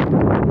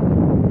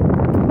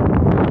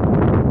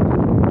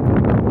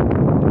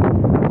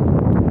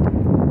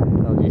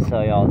 I'll just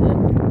show y'all the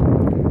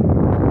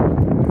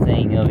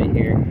thing of it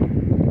here.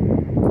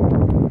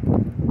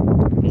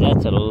 Because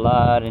that's a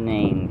lot of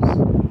names.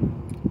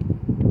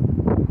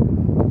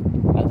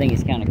 I think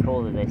it's kind of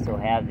cool that they still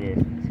have this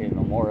to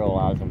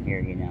memorialize them here,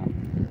 you know.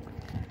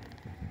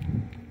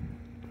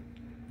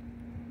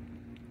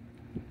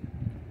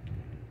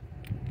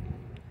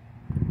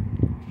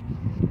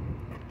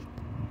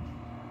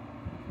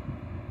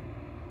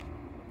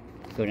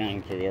 Go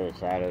down to the other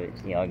side of it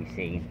so y'all can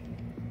see.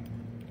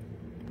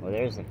 Well,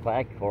 there's the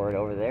plaque for it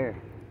over there.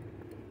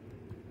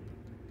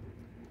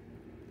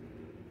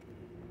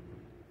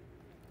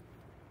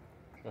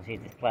 Let's go see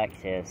what this plaque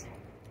says.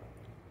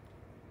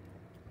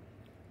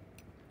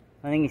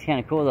 I think it's kind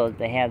of cool though that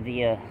they have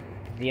the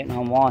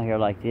Vietnam Wall here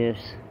like this.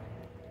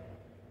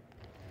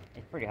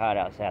 It's pretty hot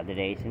outside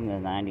today. It's in the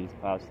 90s,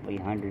 possibly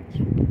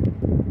 100s.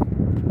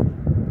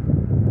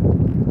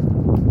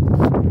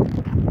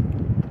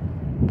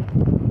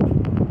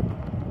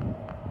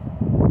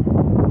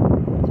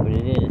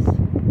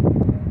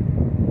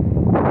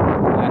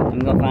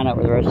 Find out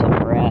where the rest of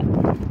them are at.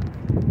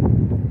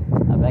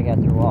 I bet I got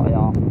through all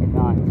y'all. If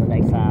not, until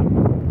next time.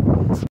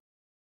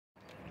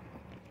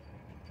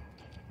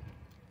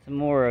 Some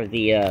more of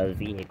the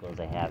vehicles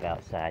they have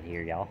outside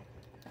here, y'all.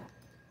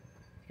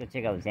 Let's go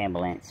check out this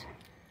ambulance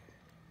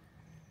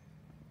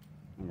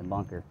in the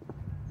bunker.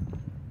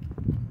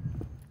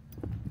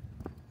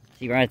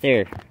 See right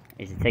there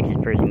is the Texas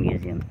Prison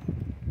Museum.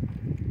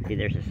 See,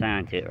 there's a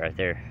sign to it right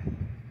there.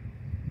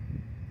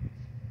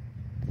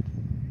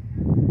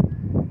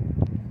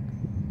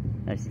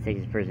 That's the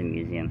Texas Prison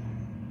Museum.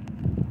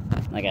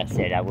 Like I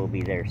said, I will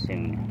be there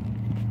soon.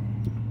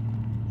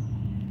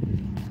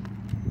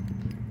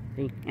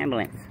 See?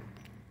 Ambulance.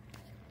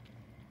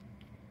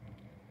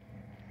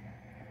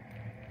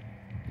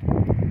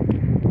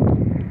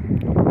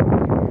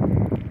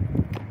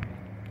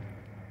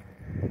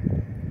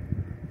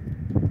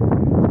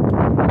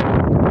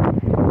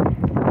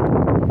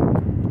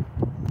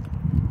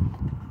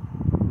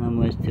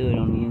 Almost to it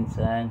on the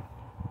inside.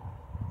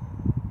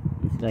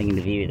 So I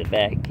can view the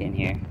back in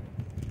here.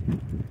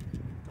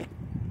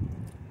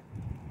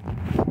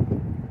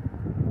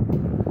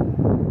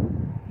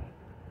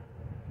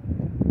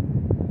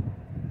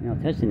 You know,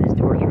 touching this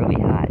door is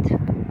really hot. Look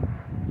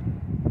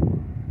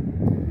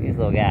at this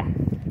little guy.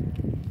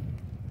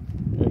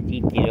 Little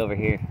Jeep dude over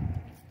here.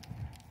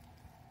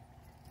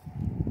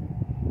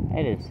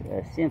 That is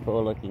a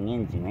simple looking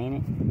engine, ain't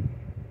it?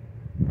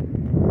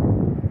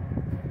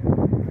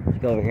 Let's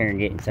go over here and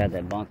get inside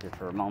that bunker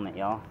for a moment,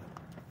 y'all.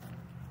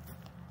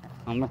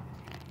 Hummer,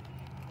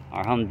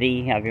 or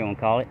Humvee, however you want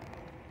to call it.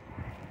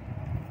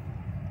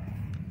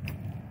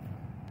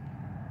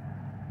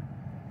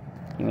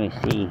 Can't really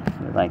see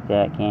it like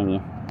that, can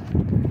you?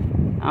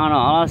 I don't know,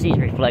 all I see is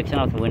reflection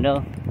off the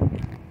window.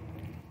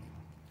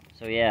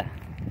 So yeah.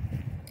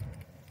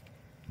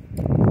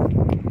 I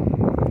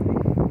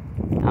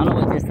don't know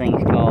what this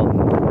thing's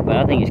called, but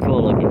I think it's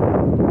cool looking.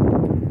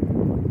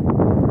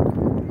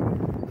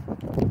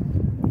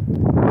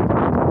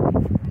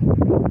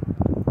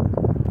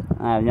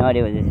 I have no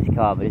idea what this is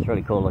called, but it's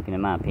really cool looking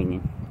in my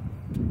opinion.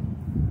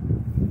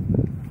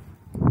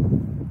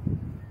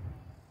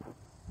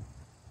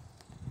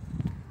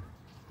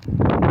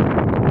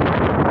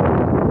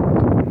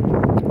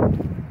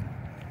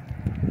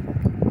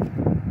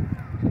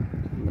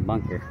 The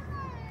bunker.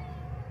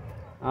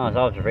 Oh, it's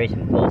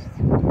observation post.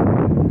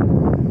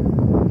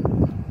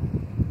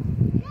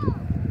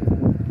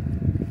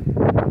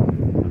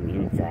 On the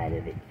inside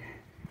of it.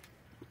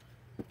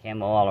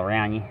 Camo all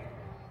around you.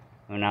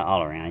 Well, not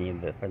all around you,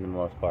 but for the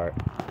most part.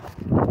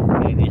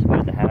 Maybe just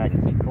about to hide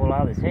and keep cool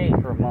out of the shade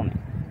for a moment.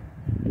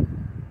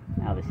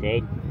 Out of the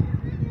shade.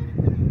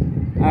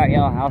 Alright,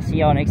 y'all. I'll see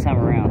y'all next time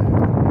around.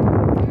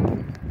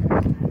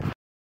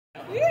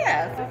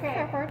 Yes, it's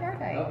her first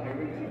birthday.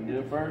 Do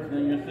it first,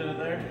 then you sit it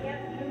there?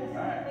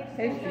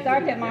 Who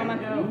starts it, Mama?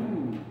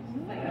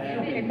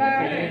 Happy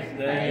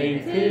birthday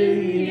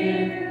to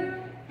you.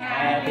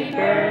 Happy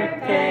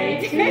birthday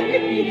to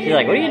you. She's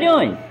like, what are you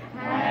doing?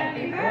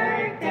 Happy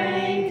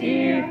birthday,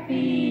 dear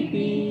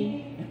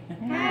Phoebe.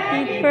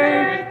 Happy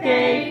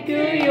birthday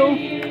to you.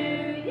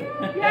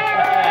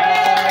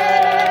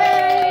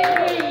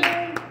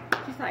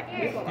 She's like,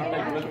 people are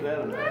watching.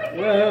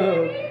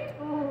 Whoa.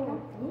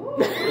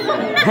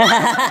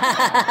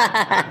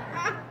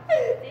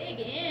 Dig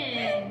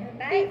in.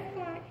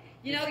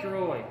 You know,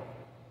 Destroy.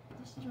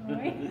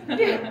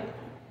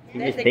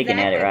 She's just picking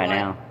at it right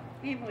now.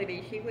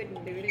 Emily, she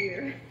wouldn't do it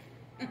either.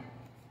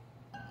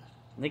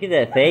 Look at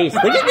that face.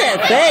 Look at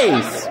that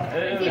face.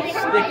 It's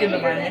sticking to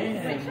my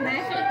hand.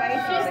 Smash her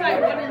face. She's like,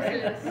 what is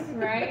this?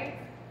 Right?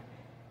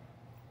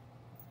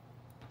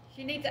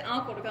 She needs an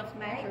uncle to come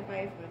smash her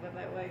face with it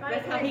that way.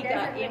 That's how he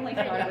got Emily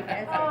started with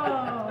that.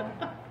 Oh.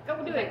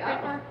 Go do it,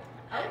 Pepper.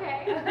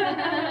 Okay.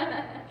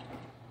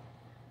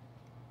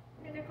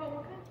 Nicole,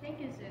 what kind of cake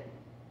is it?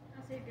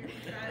 I'll see if you're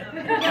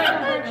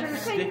excited.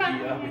 Sticky,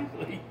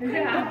 obviously.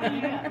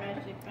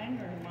 Magic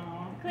fingers,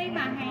 Mom. Clean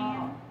my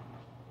hand.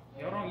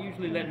 Y'all don't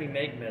usually let me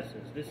make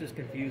messes. This is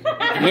confusing.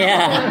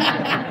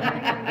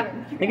 Yeah.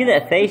 Look at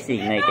that face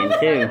he's making,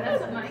 too.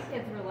 That's what my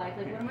kids were like.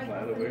 Like, what am I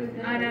supposed to do with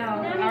this? I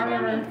know.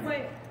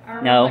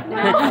 No.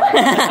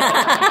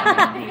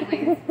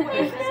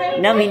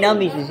 Nummy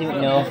nummies is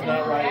even no. It's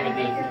not right with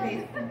this.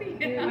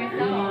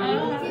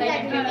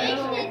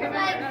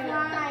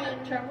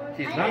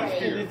 She's not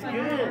good. It's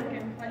good.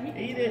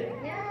 Eat it.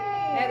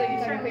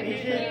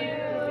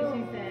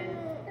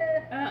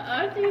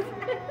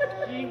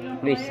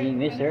 We see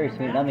Miss her,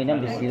 sweet nummy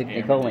nummies. She looked at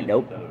Nicole and went,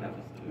 nope.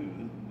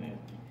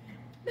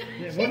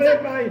 Yeah, what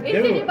everybody Is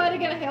doing? anybody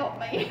going to help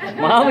me?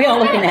 Why are we all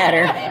looking at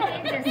her?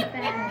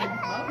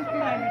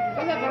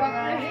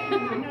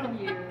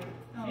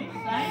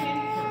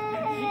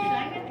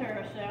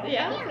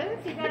 Yeah.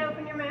 You gotta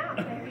open your mouth,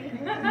 baby.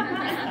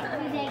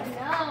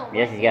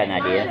 Yes, she's got an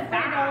idea.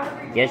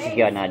 Yes, she's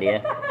got an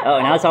idea.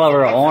 Oh, now it's all over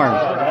her arm.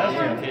 Oh, that's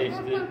what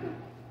tasted it.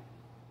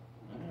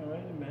 Wait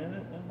a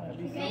minute. That might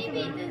be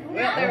something.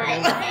 Well, there we go.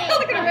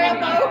 Look at her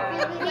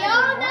elbow. We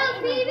all know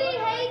Phoebe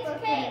hates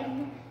cake.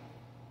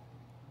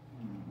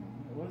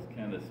 It was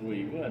kind of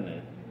sweet, wasn't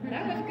it?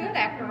 That was good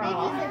after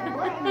all.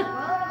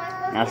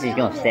 Now she's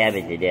gonna stab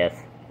it to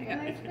death. Am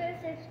I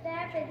supposed to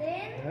stab it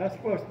in? That's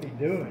supposed to be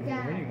doing it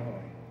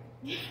anyway.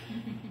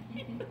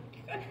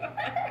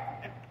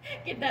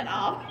 Get that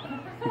off.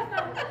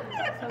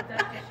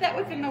 That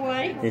was in the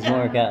way. Didn't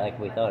work out like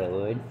we thought it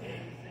would.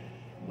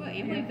 Well,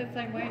 Emily's the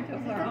same way until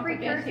her Uncle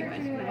Jesse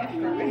went smashed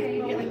her.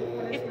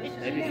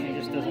 Maybe she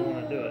just doesn't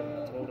want to do it. I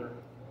told her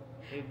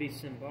it would be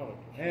symbolic.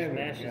 If she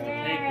smashes the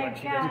cake like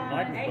she doesn't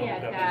like the bubble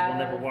guppies, we'll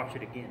never watch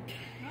it again.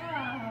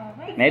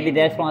 Maybe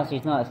that's why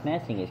she's not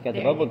smashing it. It's got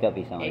the bubble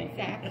guppies on it.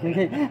 Exactly.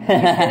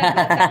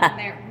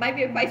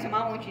 Maybe it'll make some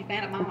on when she's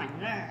mad at Mama.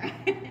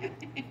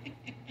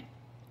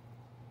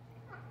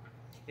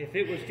 If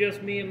it was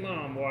just me and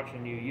Mom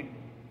watching you,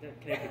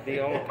 that cake would be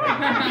all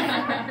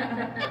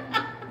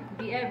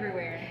Be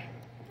everywhere.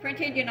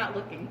 Pretend you're not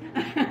looking.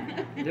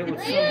 There would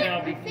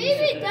somehow be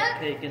pieces of that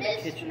cake in the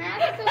kitchen.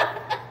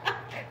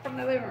 From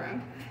the living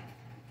room.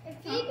 If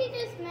Phoebe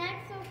just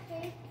smacks her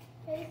face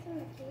in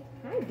the cake.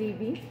 Hi,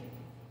 Dee.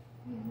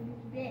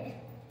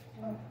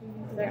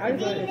 She's like,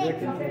 what?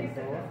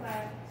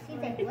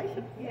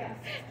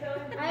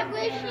 I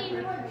wish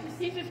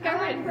She's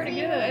discovered it pretty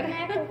good.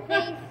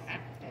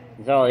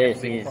 That's all it is.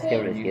 She just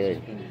discovered it's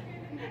good.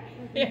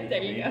 Yeah,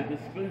 there you Eat go. with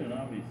a spoon,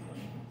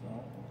 obviously.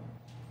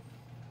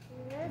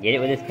 That's all. Get it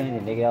with a spoon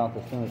and dig it off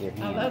the spoon with your I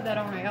hand. love that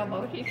on her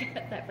elbow. She's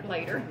got that for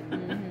later.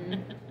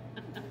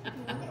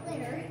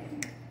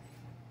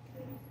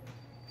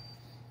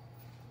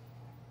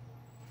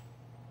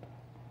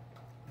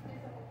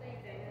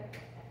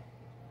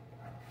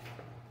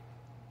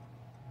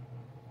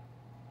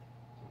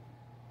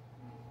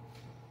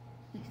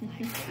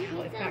 She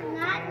does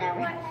not know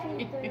what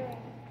she's doing.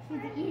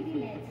 She's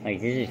eating it. Like,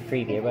 this is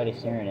creepy. Everybody's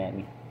staring at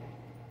me.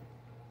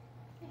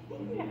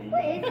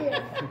 What is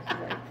it?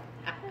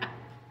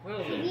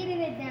 Well, She's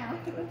eating it now.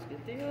 let's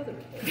get the other.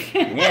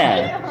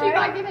 Yeah. She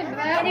might get into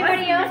that.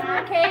 Anybody else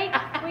want cake?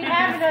 We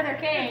have another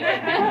cake.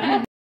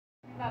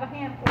 About a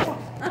handful.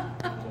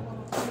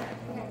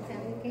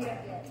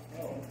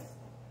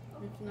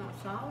 It's not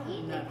solid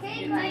Eat the enough.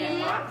 cake, You my get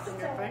aunt. rocks and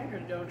your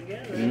fingers go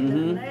together. Mhm. It's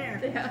in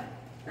there. Yeah.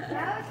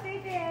 I was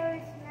thinking I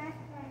would smash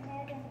my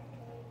head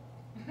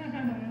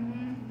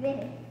on the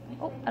cake.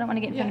 Oh, I don't want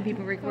to get in front of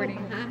people recording.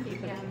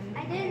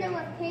 I didn't know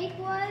what cake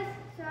was,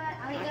 so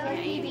I go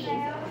TV.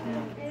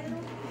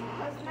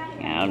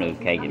 I don't know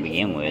cake to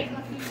begin with.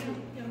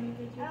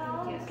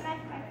 Oh, smash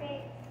my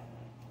face.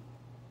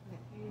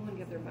 You want to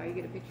get there by you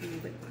get a picture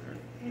of your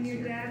And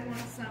your dad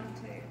wants some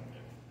too.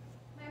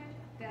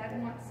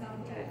 Dad wants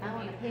some too. I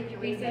want a picture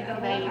of He said the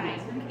the baby.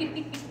 whole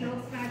thing.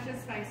 He'll smash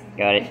his face in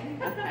Got it.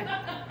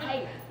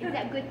 Hey, is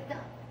that good stuff?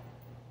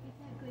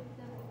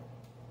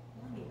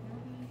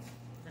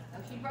 Oh,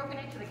 she's broken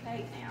into the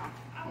cake now.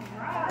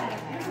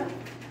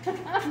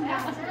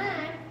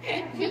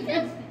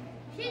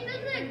 She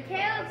doesn't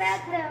care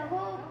about the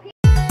whole piece.